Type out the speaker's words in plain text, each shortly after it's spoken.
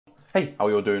Hey, how are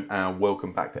you all doing? And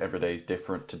welcome back to Everyday's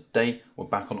Different. Today, we're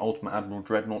back on Ultimate Admiral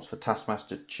Dreadnoughts for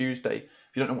Taskmaster Tuesday. If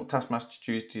you don't know what Taskmaster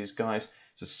Tuesday is, guys,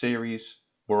 it's a series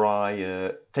where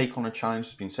I take on a challenge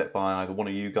that's been set by either one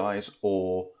of you guys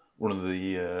or one of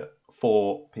the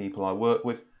 4 people I work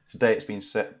with. Today, it's been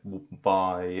set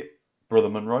by Brother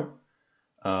Monroe,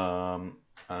 and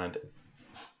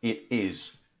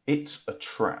it's a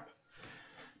trap.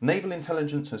 Naval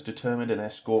intelligence has determined an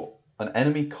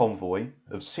enemy convoy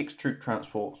of 6 troop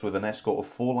transports with an escort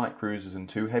of 4 light cruisers and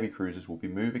 2 heavy cruisers will be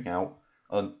moving out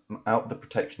the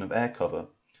protection of air cover.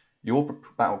 Your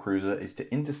battlecruiser is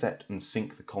to intercept and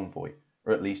sink the convoy,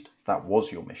 or at least that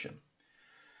was your mission.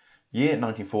 Year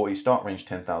 1940, start range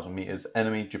 10,000 meters.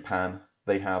 Enemy Japan.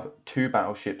 They have 2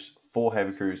 battleships, 4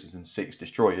 heavy cruisers, and 6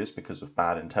 destroyers because of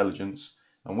bad intelligence,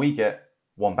 and we get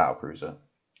 1 battlecruiser.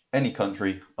 Any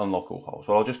country, unlock all holes.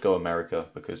 Well, I'll just go America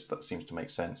because that seems to make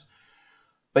sense.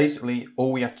 Basically,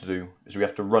 all we have to do is we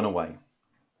have to run away.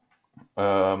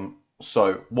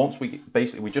 So once we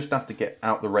just have to get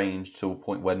out the range to a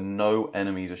point where no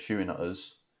enemies are shooting at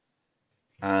us,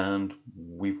 and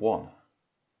we've won.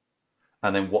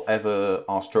 And then whatever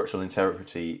our structural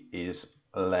integrity is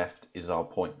left is our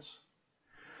points.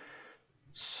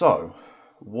 So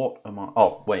what am I?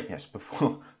 Oh wait, yes.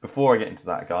 Before I get into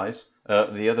that, guys,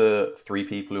 the other 3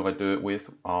 people who I do it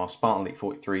with are Spartan Elite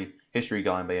 43, History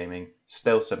Guy and Aiming,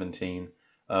 Stealth 17.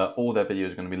 All their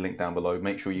videos are going to be linked down below.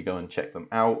 Make sure you go and check them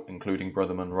out, including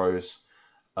Brother Monroe's.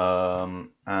 And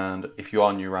if you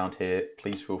are new around here,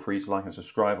 please feel free to like and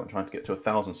subscribe. I'm trying to get to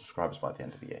 1,000 subscribers by the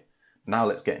end of the year. Now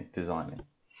let's get into designing.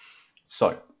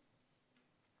 So,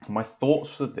 my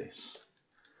thoughts for this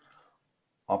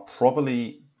are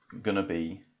probably going to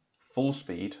be full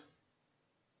speed,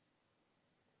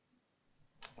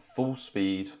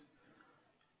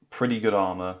 pretty good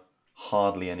armor,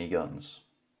 hardly any guns.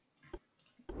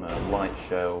 Light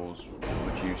shells,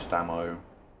 reduced ammo,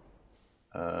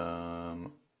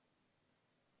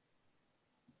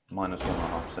 minus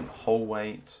 1.5% hull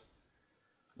weight.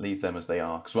 Leave them as they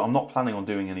are, because I'm not planning on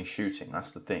doing any shooting.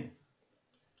 That's the thing.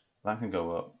 That can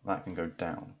go up, that can go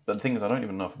down. But the thing is, I don't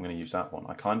even know if I'm going to use that one.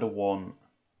 I kind of want...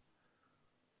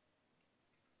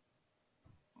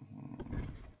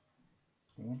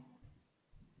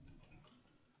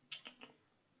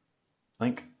 I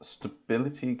think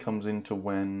stability comes into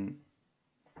when...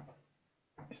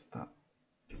 Is that...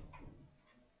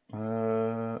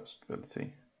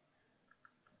 stability.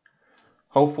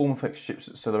 Whole form affects ship's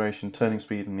acceleration, turning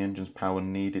speed, and the engine's power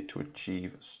needed to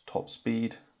achieve top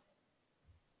speed.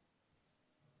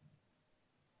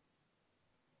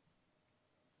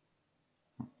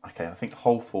 Okay, I think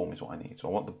whole form is what I need. So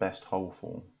I want the best whole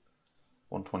form.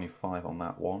 125 on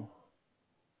that one.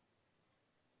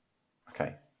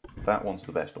 Okay, that one's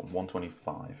the best one.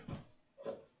 125.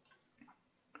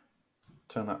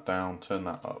 Turn that down, turn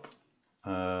that up.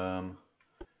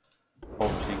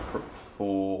 Obviously, Crook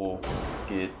 4,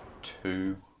 Gear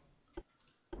 2,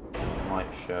 light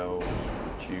shells,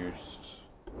 reduced,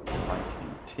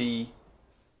 ITT.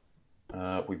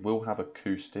 We will have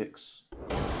acoustics,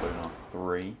 sonar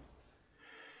 3.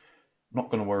 Not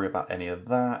going to worry about any of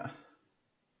that,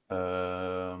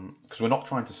 because we're not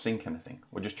trying to sink anything.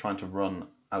 We're just trying to run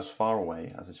as far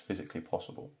away as is physically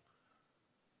possible.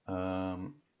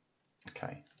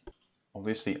 Okay.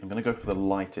 Obviously, I'm going to go for the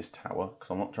lightest tower, because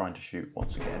I'm not trying to shoot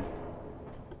once again.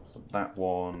 So that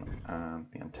one, and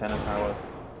the antenna tower.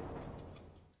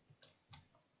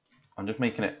 I'm just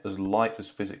making it as light as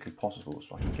physically possible,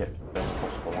 so I can get the best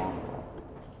possible armor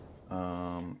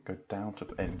on. Go down to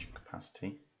engine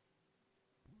capacity.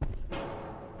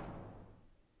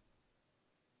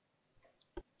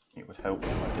 It would help if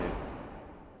I did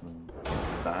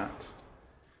that.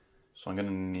 So I'm going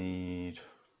to need...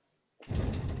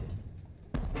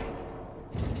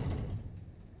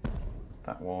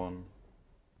 that one,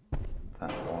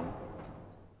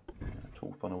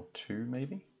 tool funnel 2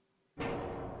 maybe, if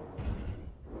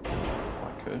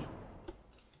I could.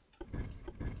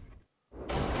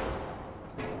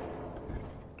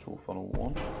 Tool funnel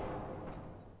 1,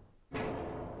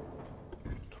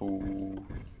 tool,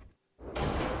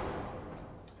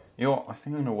 you know what, I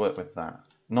think I'm going to work with that.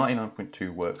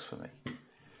 99.2 works for me.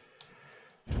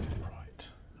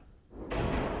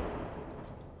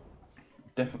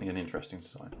 Definitely an interesting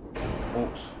design.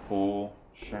 Orcs 4,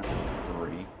 Shaft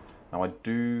 3. Now I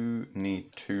do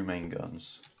need 2 main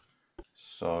guns.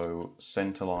 So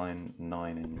centerline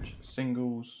 9-inch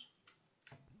singles.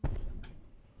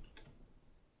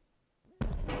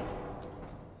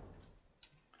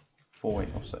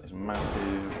 Four-weight offset is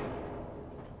massive.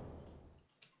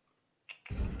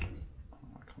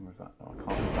 Move that. No, I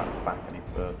can't move that back any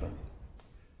further.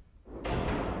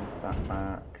 Move that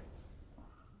back.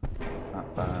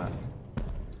 That back.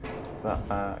 That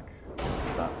back.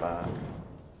 That back.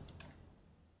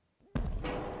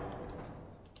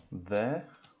 There.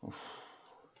 Oof,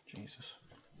 Jesus.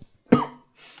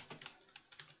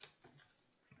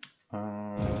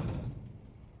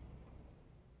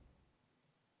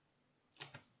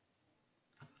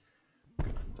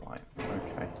 Right.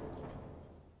 Okay.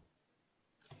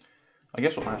 I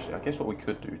guess what we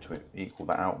could do to equal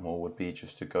that out more would be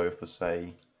just to go for,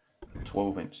 say, a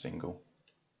 12-inch single,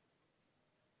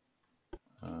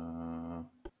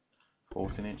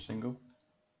 14-inch single.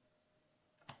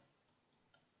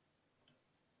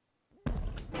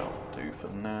 That'll do for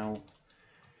now.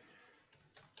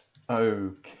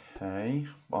 Okay,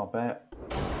 barbette,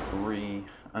 3,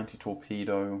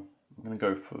 anti-torpedo. I'm going to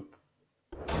go for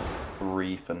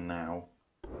 3 for now.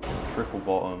 Triple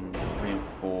bottom,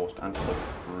 reinforced, anti-load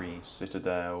 3,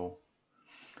 citadel.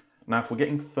 Now, if we're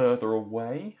getting further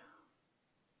away,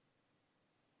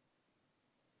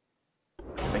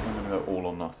 I think I'm going to go all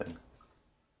or nothing.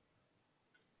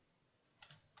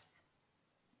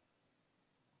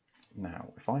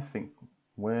 Now, if I think,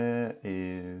 where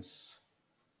is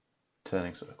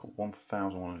turning circle?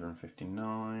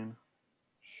 1,159.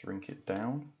 Shrink it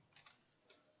down.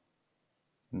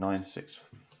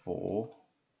 964.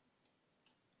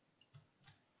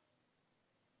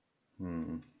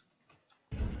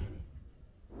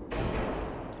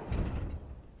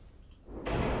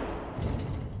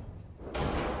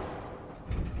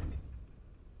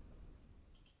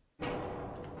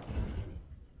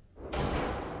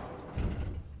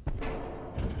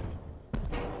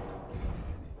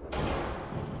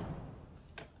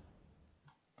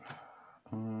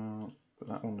 Put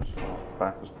that one as far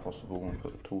back as possible and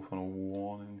put the tool funnel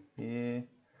 1 in here.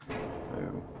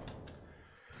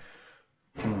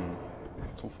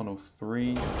 Tool funnel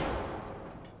 3.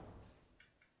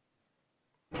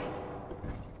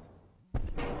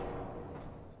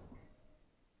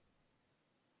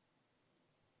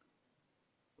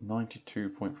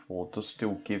 $92.4 does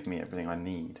still give me everything I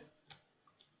need.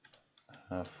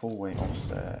 Full weight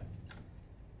offset.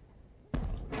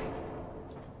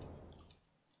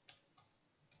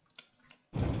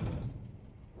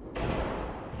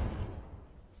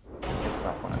 At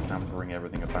that point I can bring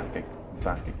everything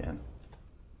back again.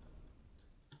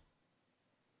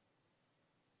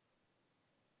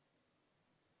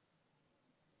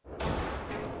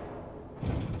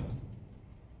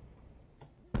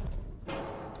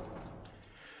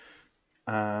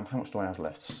 And how much do I have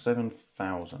left?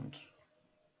 7,000.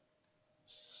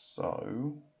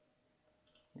 So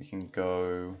we can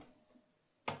go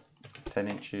 10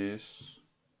 inches.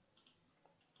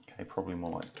 Okay, probably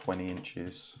more like 20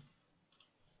 inches.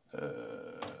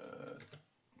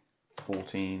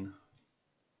 14.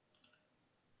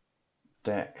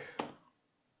 Deck.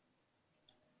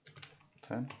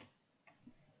 10.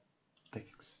 Deck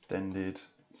extended.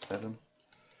 7.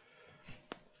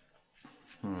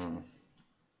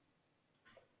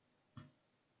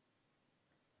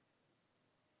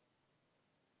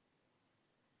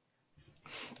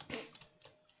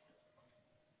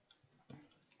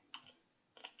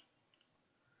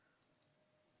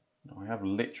 I have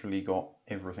literally got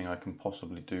everything I can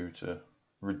possibly do to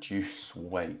reduce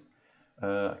weight.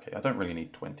 Okay, I don't really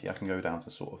need 20. I can go down to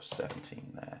sort of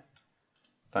 17 there.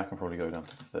 That can probably go down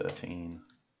to 13.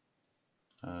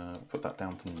 Put that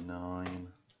down to 9.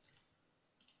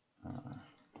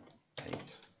 8.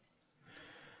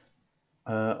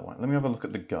 Right, let me have a look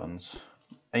at the guns.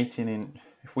 18 inch.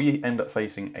 If we end up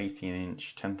facing 18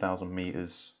 inch, 10,000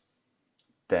 meters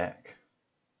deck.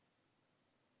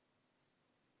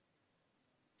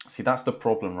 See, that's the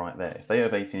problem right there. If they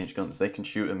have 18-inch guns, they can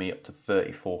shoot at me up to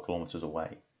 34 kilometers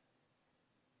away.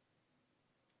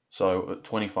 So at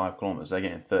 25 kilometers, they're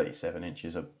getting 37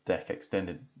 inches of deck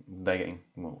extended. They're getting,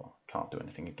 well, I can't do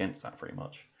anything against that pretty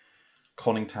much.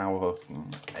 Conning tower,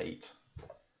 8.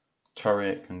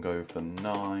 Turret can go for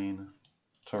 9.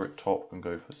 Turret top can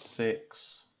go for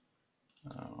 6.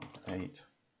 8.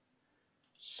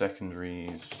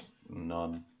 Secondaries,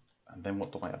 none. And then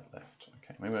what do I have left?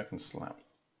 Okay, maybe I can slap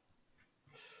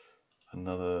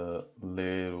another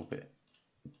little bit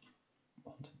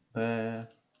onto there.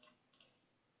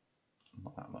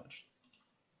 Not that much.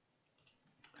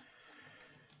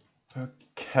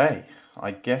 Okay,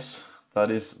 I guess that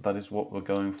is what we're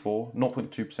going for.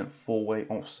 0.2% full weight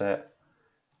offset.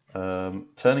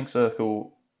 Turning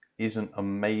circle isn't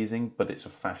amazing, but it's a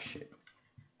fast ship.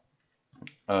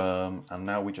 And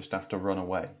now we just have to run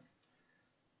away.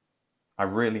 I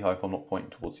really hope I'm not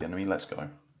pointing towards the enemy. Let's go.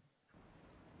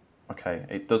 Okay,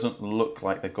 it doesn't look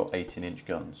like they've got 18-inch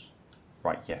guns.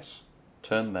 Right, yes.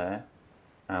 Turn there,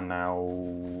 and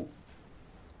now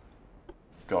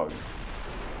go.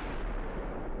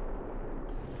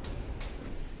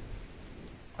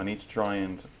 I need to try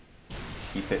and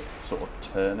keep it sort of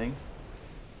turning,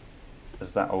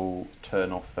 as that'll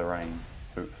turn off their aim,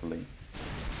 hopefully.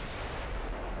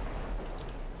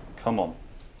 Come on.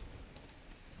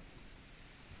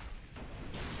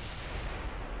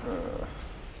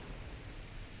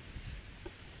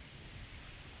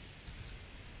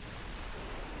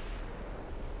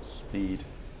 Speed,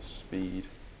 speed,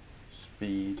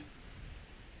 speed.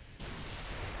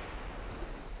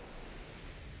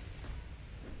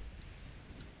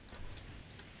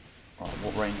 Right,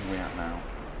 what range are we at now?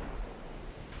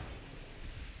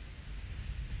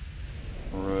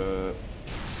 We're at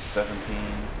 17.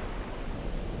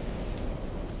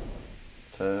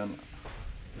 Turn.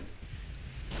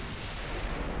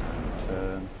 And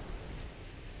turn.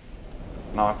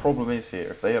 Now, our problem is here,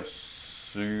 if they have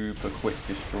super quick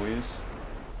destroyers,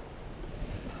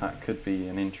 that could be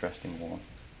an interesting one.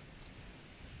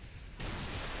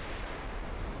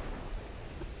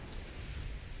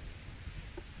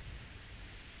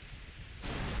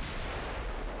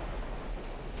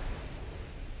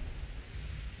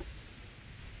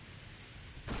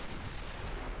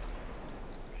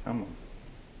 Come on.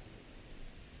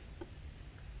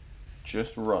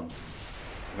 Just run.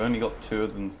 We've only got two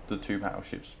of them, the two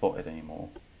battleships spotted anymore.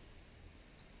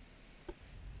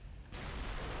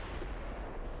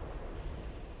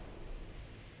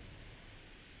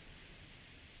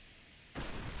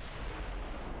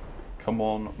 Come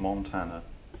on, Montana.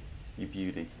 You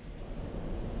beauty.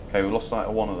 Okay, we've lost sight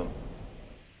of one of them.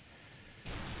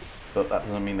 But that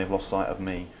doesn't mean they've lost sight of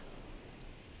me.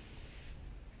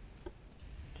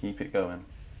 Keep it going.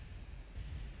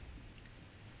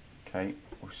 Okay,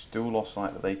 we've still lost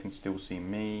sight that they can still see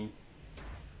me.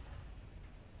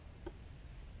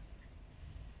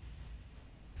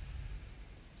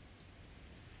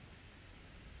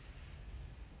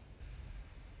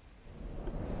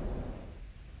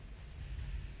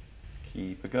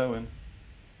 Keep it going.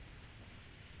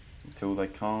 Until they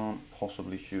can't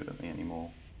possibly shoot at me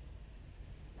anymore.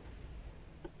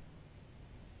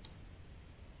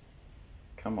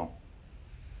 Come on.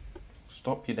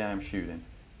 Stop your damn shooting.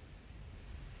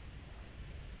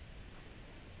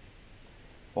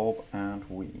 Bob and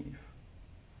weave.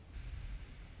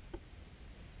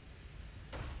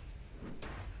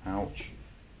 Ouch.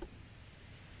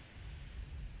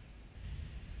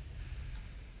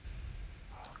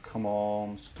 Come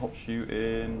on, stop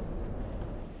shooting.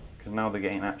 Because now they're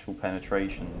getting actual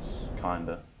penetrations,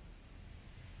 kinda.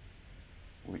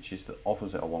 Which is the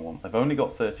opposite of what I want. They've only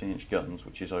got 13-inch guns,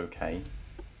 which is okay.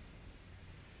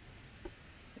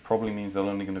 It probably means they're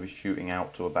only going to be shooting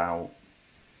out to about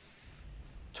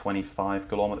 25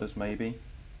 kilometers, maybe.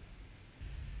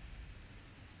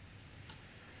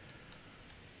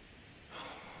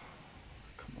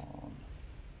 Come on.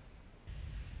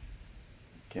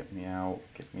 Get me out,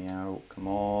 come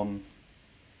on.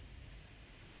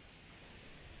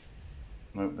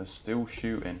 Nope, they're still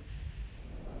shooting.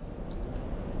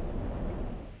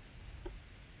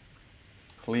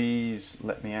 Please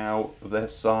let me out of their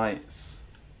sights.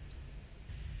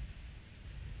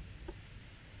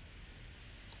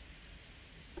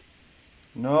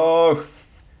 No!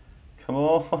 Come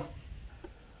on!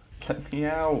 Let me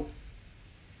out!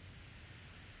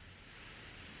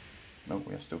 Nope,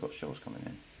 we have still got shells coming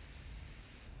in.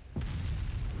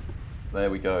 There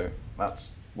we go.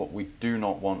 That's what we do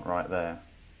not want right there.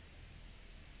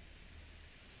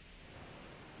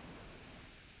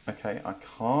 Okay, I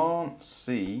can't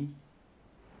see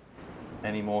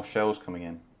any more shells coming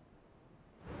in.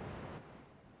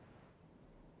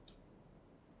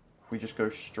 If we just go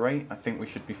straight, I think we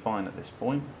should be fine at this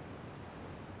point.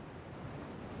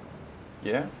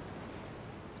 Yeah?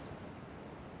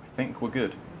 I think we're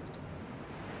good.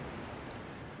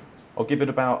 I'll give it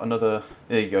about another,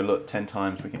 there you go, look, 10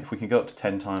 times. If we can go up to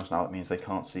 10 times now, that means they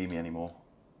can't see me anymore.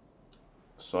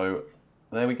 So,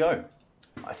 there we go.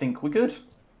 I think we're good.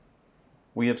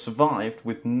 We have survived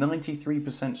with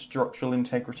 93% structural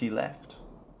integrity left.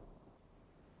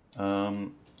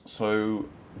 So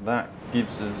that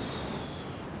gives us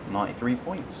 93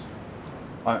 points.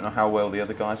 I don't know how well the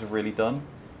other guys have really done.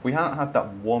 If we hadn't had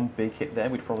that one big hit there,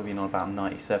 we'd probably been on about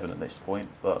 97 at this point.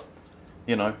 But,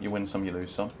 you know, you win some, you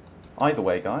lose some. Either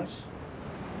way, guys,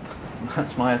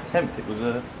 that's my attempt. It was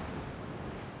a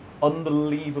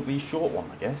unbelievably short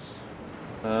one, I guess.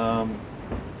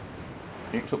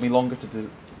 It took me longer to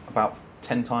about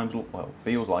 10 times, well,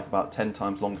 feels like about 10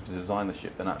 times longer to design the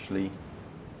ship than actually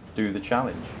do the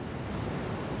challenge.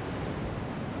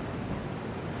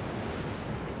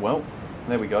 Well,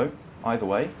 there we go. Either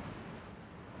way,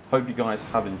 hope you guys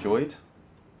have enjoyed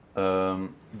the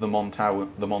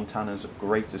Montana's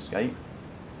Great Escape.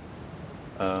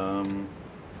 I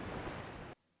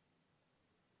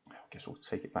guess we'll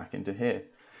take it back into here.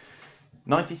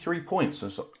 93 points,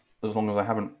 as long as I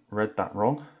haven't read that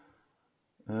wrong.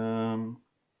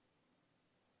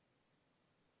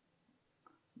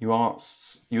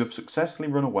 You have successfully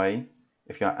run away.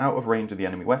 If you are out of range of the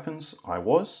enemy weapons, I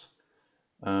was.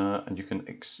 And you can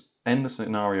end the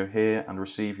scenario here and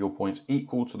receive your points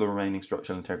equal to the remaining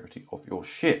structural integrity of your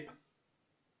ship.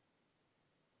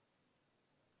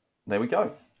 There we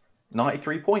go.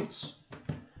 93 points.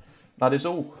 That is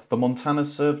all. The Montana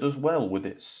served us well with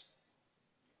its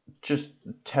just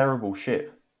terrible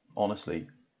ship. Honestly,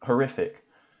 horrific.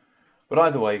 But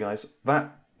either way, guys,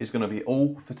 that is going to be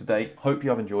all for today. Hope you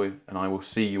have enjoyed, and I will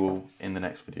see you all in the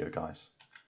next video, guys.